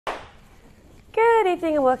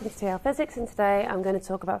evening and welcome to AQA Physics, and today I'm going to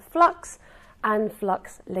talk about flux and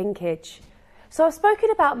flux linkage. So I've spoken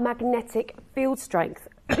about magnetic field strength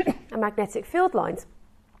and magnetic field lines.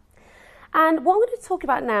 And what I'm going to talk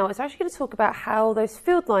about now is actually going to talk about how those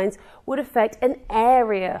field lines would affect an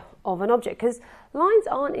area of an object, because lines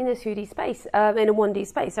aren't in a 2D space, in a 1D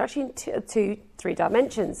space, they're actually in three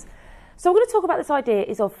dimensions. So I'm going to talk about this idea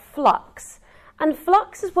is of flux. And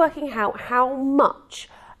flux is working out how much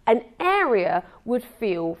an area would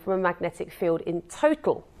feel from a magnetic field in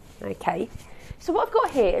total. Okay, so what I've got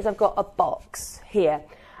here is I've got a box here,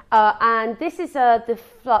 and this is the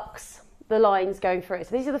flux, the lines going through it.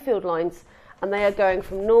 So these are the field lines, and they are going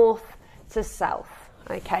from north to south.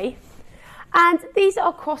 Okay, and these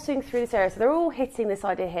are crossing through this area, so they're all hitting this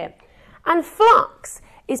idea here. And flux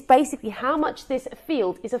is basically how much this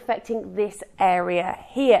field is affecting this area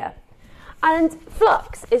here. And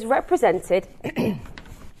flux is represented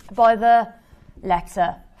by the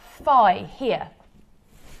letter phi here.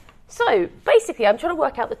 So basically I'm trying to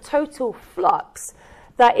work out the total flux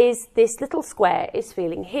that is this little square is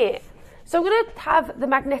feeling here. So I'm going to have the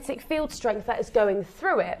magnetic field strength that is going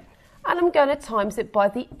through it, and I'm going to times it by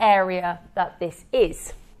the area that this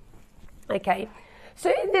is. Okay,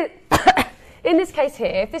 so in this case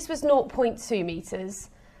here, if this was 0.2 meters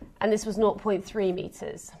and this was 0.3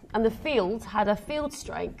 meters, and the field had a field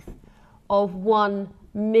strength of 1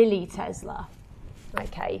 millitesla,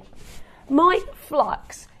 okay, my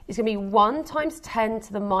flux is going to be 1 times 10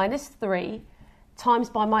 to the minus 3 times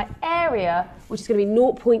by my area, which is going to be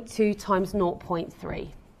 0.2 times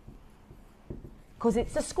 0.3, because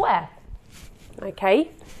it's a square.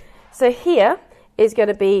 Okay, so here is going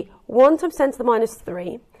to be 1 times 10 to the minus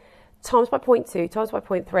 3 times by 0.2 times by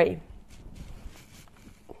 0.3.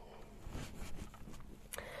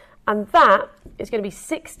 And that is going to be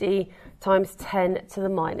 60 times 10 to the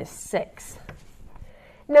minus 6.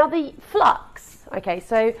 Now the flux, okay,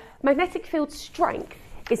 so magnetic field strength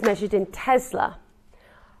is measured in Tesla.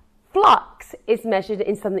 Flux is measured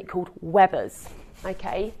in something called Webers,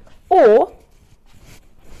 okay, or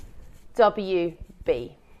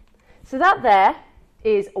WB. So that there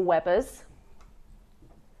is Webers.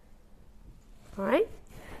 All right,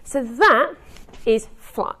 so that is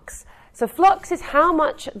flux. So flux is how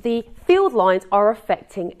much the field lines are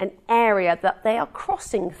affecting an area that they are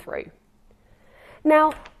crossing through.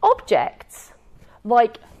 Now, objects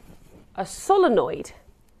like a solenoid,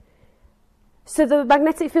 so the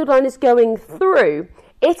magnetic field line is going through,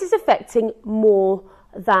 it is affecting more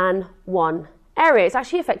than one area. It's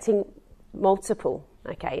actually affecting multiple,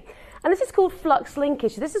 okay? And this is called flux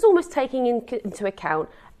linkage. This is almost taking into account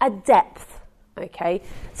a depth. Okay,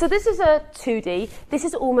 so this is a 2D, this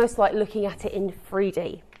is almost like looking at it in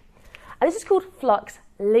 3D. And this is called flux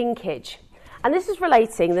linkage. And this is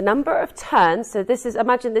relating the number of turns, so this is,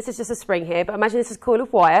 imagine this is just a spring here, but imagine this is a coil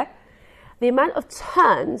of wire, the amount of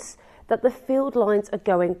turns that the field lines are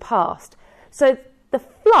going past. So the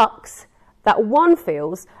flux that one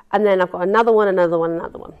feels, and then I've got another one,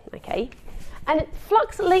 okay? And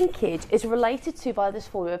flux linkage is related to by this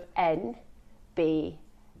formula of NBA.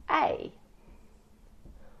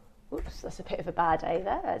 Oops, that's a bit of a bad A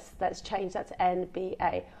there. Let's change that to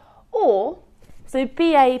NBA. Or, so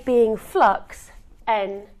BA being flux,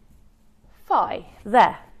 N phi,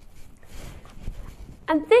 there.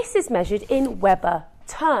 And this is measured in Weber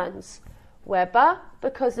turns. Weber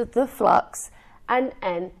because of the flux, and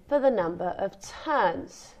N for the number of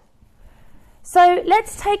turns. So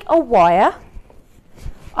let's take a wire.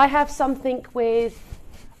 I have something with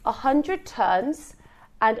 100 turns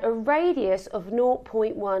and a radius of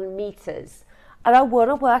 0.1 meters. And I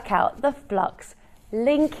want to work out the flux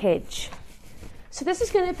linkage. So this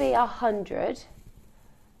is going to be 100.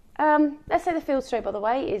 Let's say the field strength, by the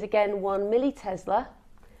way, is again 1 millitesla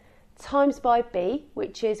times by B,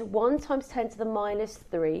 which is 1 times 10 to the minus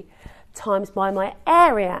 3 times by my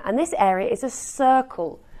area. And this area is a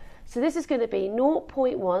circle. So this is going to be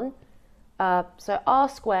 0.1, so r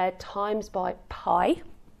squared times by pi.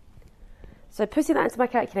 So putting that into my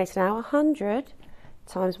calculator now, 100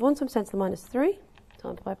 times 1 times 10 to the minus 3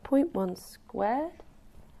 times by 0.1 squared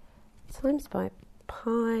times by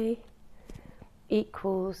pi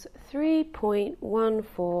equals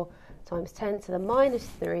 3.14 times 10 to the minus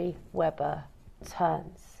 3 Weber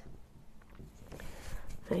turns.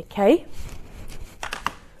 Okay.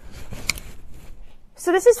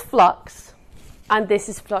 So this is flux, and this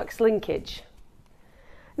is flux linkage.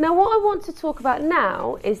 Now what I want to talk about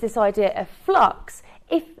now is this idea of flux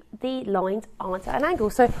if the lines aren't at an angle.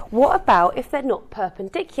 So what about if they're not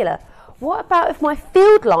perpendicular? What about if my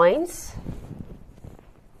field lines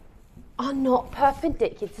are not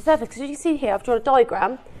perpendicular to the surface. Because as you see here, I've drawn a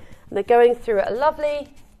diagram, and they're going through at a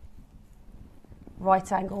lovely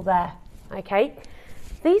right angle there, okay?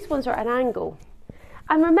 These ones are at an angle.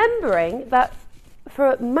 And remembering that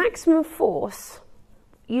for maximum force,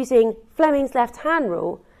 using Fleming's left-hand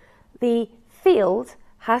rule, the field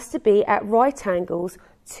has to be at right angles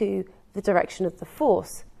to the direction of the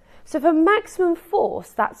force. So for maximum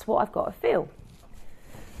force, that's what I've got to feel.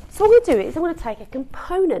 So what I'm going to do is I'm going to take a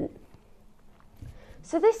component.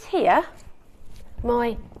 So this here,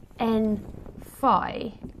 my n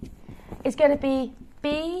phi, is going to be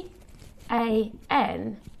BAN,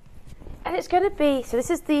 and it's going to be, so this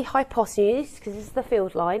is the hypotenuse, because this is the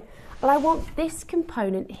field line, and I want this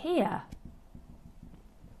component here.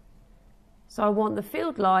 So I want the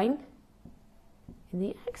field line in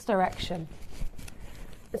the x direction.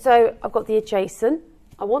 And so I've got the adjacent,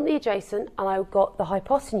 I want the adjacent, and I've got the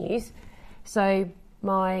hypotenuse. So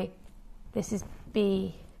this is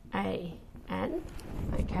BAN,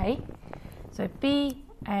 okay? So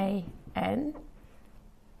BAN,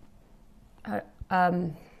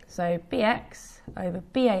 so BX over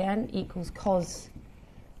BAN equals cos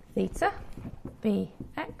theta.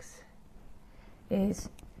 BX is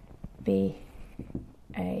BAN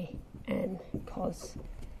cos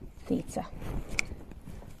theta.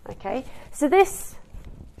 Okay, so this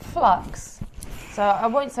flux, so I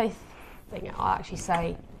won't say thing, I'll actually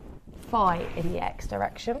say phi in the x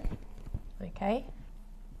direction. Okay,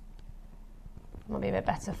 might be a bit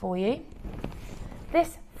better for you.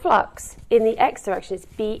 This flux in the x direction is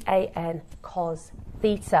BAN cos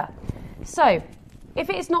theta. So if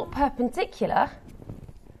it is not perpendicular,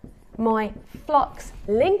 my flux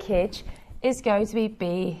linkage is going to be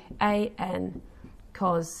BAN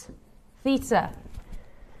cos theta.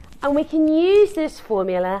 And we can use this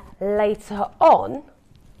formula later on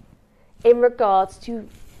in regards to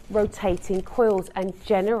rotating coils and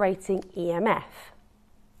generating EMF.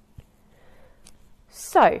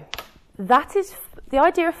 So that is the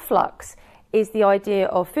idea of flux, is the idea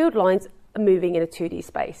of field lines moving in a 2D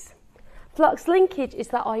space. Flux linkage is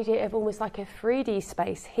that idea of almost like a 3D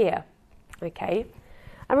space here, okay?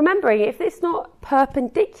 And remembering, if it's not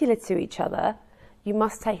perpendicular to each other, you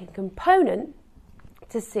must take a component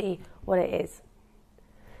to see what it is.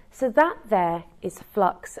 So that there is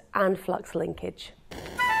flux and flux linkage.